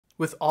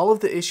With all of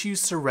the issues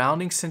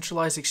surrounding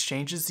centralized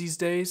exchanges these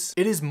days,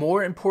 it is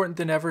more important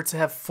than ever to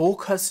have full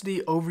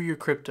custody over your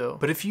crypto.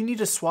 But if you need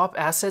to swap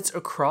assets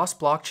across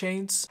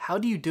blockchains, how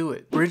do you do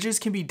it? Bridges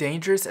can be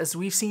dangerous as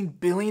we've seen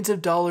billions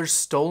of dollars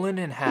stolen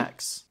in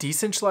hacks.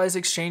 Decentralized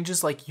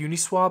exchanges like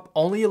Uniswap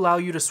only allow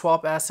you to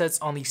swap assets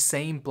on the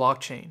same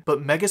blockchain,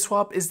 but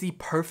MegaSwap is the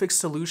perfect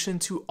solution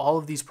to all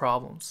of these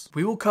problems.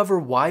 We will cover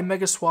why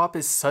MegaSwap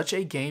is such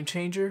a game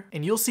changer,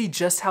 and you'll see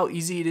just how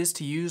easy it is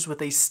to use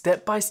with a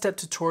step-by-step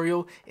tutorial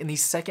in the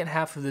second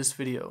half of this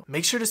video.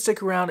 Make sure to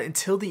stick around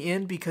until the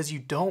end because you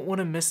don't want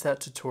to miss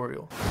that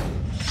tutorial.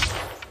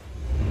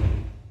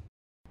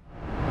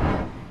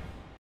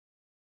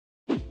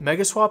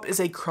 MegaSwap is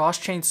a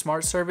cross-chain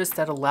smart service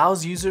that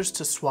allows users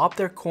to swap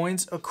their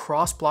coins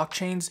across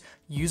blockchains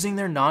using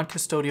their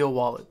non-custodial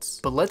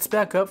wallets. But let's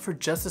back up for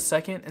just a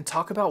second and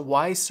talk about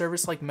why a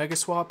service like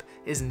MegaSwap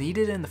is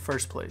needed in the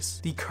first place.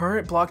 The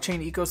current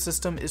blockchain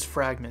ecosystem is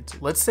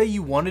fragmented. Let's say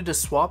you wanted to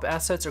swap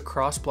assets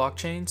across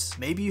blockchains.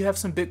 Maybe you have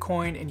some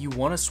Bitcoin and you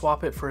want to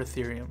swap it for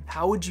Ethereum.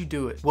 How would you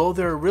do it? Well,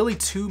 there are really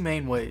two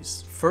main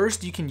ways.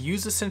 First, you can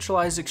use a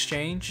centralized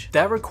exchange.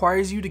 That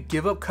requires you to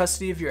give up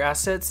custody of your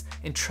assets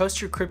and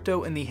trust your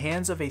crypto in the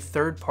hands of a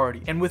third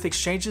party. And with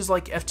exchanges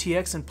like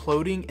FTX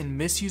imploding and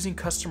misusing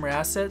customer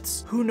assets,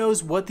 who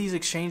knows what these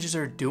exchanges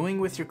are doing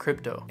with your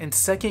crypto. And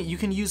second, you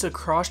can use a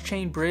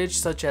cross-chain bridge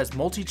such as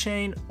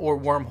multi-chain or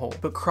wormhole.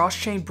 But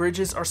cross-chain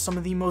bridges are some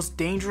of the most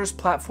dangerous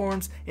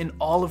platforms in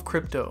all of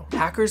crypto.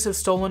 Hackers have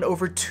stolen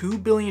over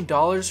 $2 billion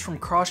from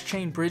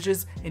cross-chain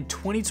bridges in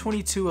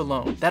 2022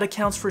 alone. That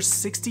accounts for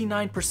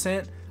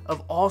 69%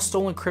 of all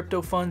stolen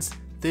crypto funds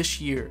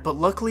this year. But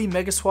luckily,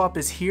 MegaSwap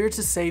is here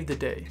to save the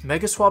day.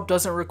 MegaSwap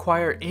doesn't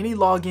require any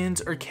logins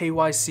or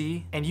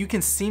KYC, and you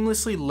can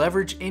seamlessly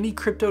leverage any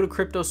crypto to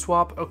crypto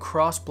swap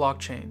across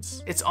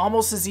blockchains. It's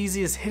almost as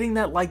easy as hitting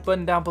that like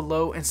button down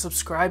below and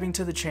subscribing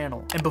to the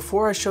channel. And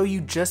before I show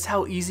you just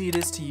how easy it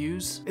is to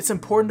use, it's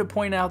important to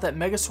point out that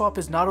MegaSwap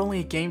is not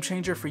only a game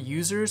changer for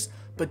users,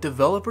 but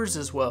developers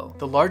as well.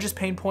 The largest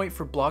pain point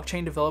for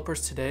blockchain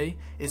developers today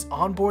is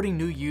onboarding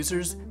new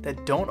users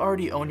that don't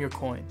already own your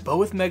coin. But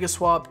with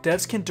MegaSwap,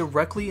 devs can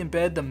directly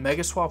embed the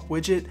MegaSwap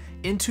widget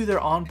into their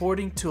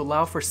onboarding to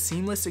allow for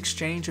seamless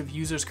exchange of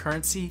users'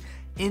 currency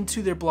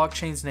into their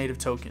blockchain's native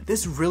token.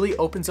 This really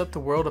opens up the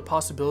world of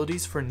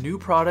possibilities for new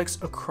products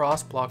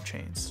across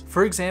blockchains.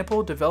 For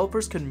example,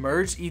 developers can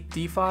merge ETH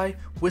DeFi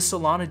with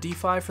Solana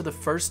DeFi for the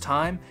first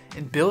time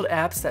and build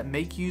apps that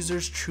make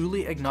users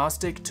truly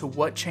agnostic to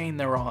what chain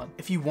they're on.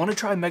 If you want to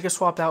try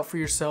MegaSwap out for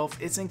yourself,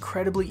 it's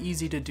incredibly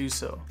easy to do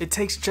so. It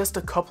takes just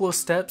a couple of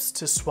steps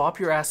to swap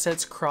your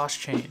assets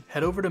cross-chain.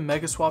 Head over to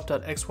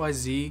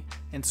megaswap.xyz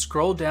and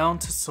scroll down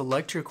to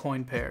select your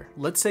coin pair.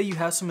 Let's say you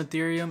have some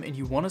Ethereum and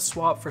you want to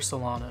swap for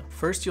Solana.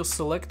 First, you'll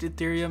select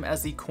Ethereum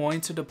as the coin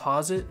to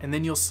deposit, and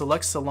then you'll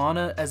select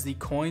Solana as the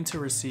coin to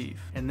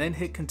receive, and then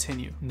hit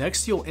continue.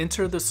 Next, you'll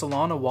enter the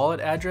Solana wallet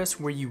address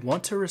where you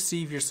want to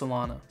receive your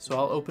Solana. So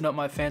I'll open up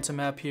my Phantom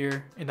app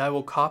here, and I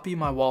will copy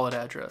my wallet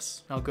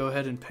address. I'll go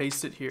ahead and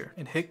paste it here,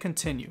 and hit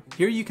continue.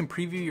 Here you can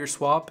preview your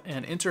swap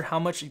and enter how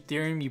much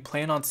Ethereum you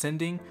plan on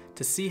sending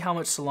to see how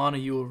much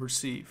Solana you will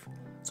receive.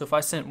 So if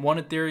I sent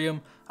 1 Ethereum,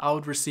 I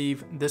would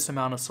receive this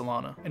amount of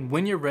Solana. And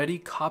when you're ready,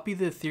 copy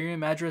the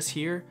Ethereum address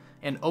here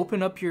and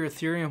open up your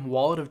Ethereum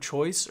wallet of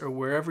choice or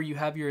wherever you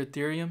have your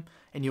Ethereum,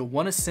 and you'll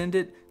want to send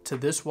it to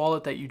this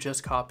wallet that you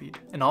just copied.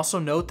 And also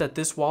note that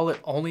this wallet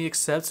only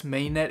accepts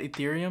mainnet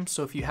Ethereum,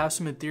 so if you have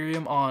some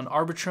Ethereum on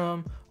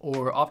Arbitrum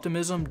or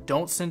Optimism,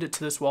 don't send it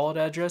to this wallet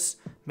address.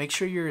 Make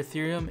sure your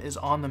Ethereum is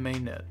on the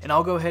mainnet. And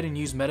I'll go ahead and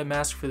use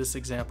MetaMask for this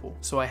example.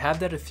 So I have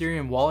that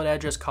Ethereum wallet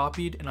address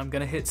copied, and I'm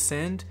gonna hit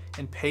send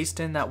and paste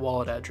in that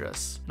wallet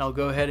address. And I'll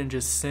go ahead and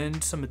just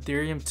send some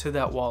Ethereum to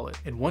that wallet.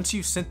 And once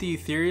you've sent the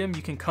Ethereum,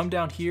 you can come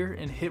down here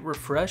and hit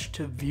refresh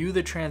to view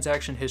the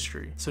transaction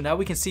history. So now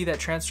we can see that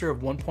transfer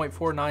of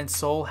 1.49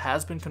 Sol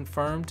has been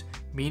confirmed,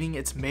 meaning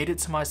it's made it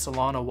to my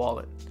Solana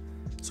wallet.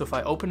 So if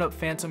I open up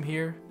Phantom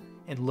here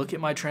and look at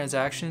my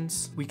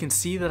transactions, we can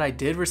see that I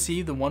did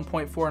receive the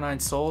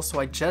 1.49 Sol, so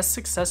I just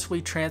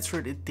successfully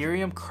transferred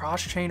Ethereum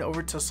cross-chain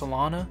over to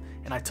Solana,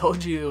 and I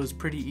told you it was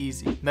pretty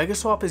easy.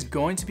 MegaSwap is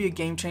going to be a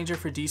game changer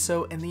for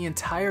DeSo and the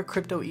entire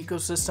crypto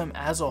ecosystem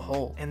as a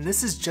whole, and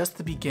this is just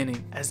the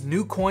beginning, as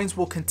new coins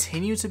will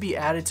continue to be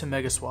added to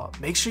MegaSwap.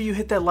 Make sure you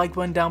hit that like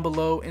button down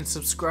below and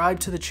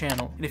subscribe to the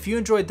channel. And if you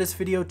enjoyed this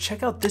video,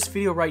 check out this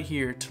video right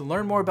here to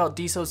learn more about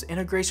DeSo's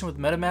integration with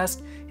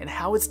MetaMask and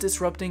how it's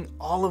disrupting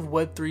all of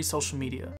Web3 social media.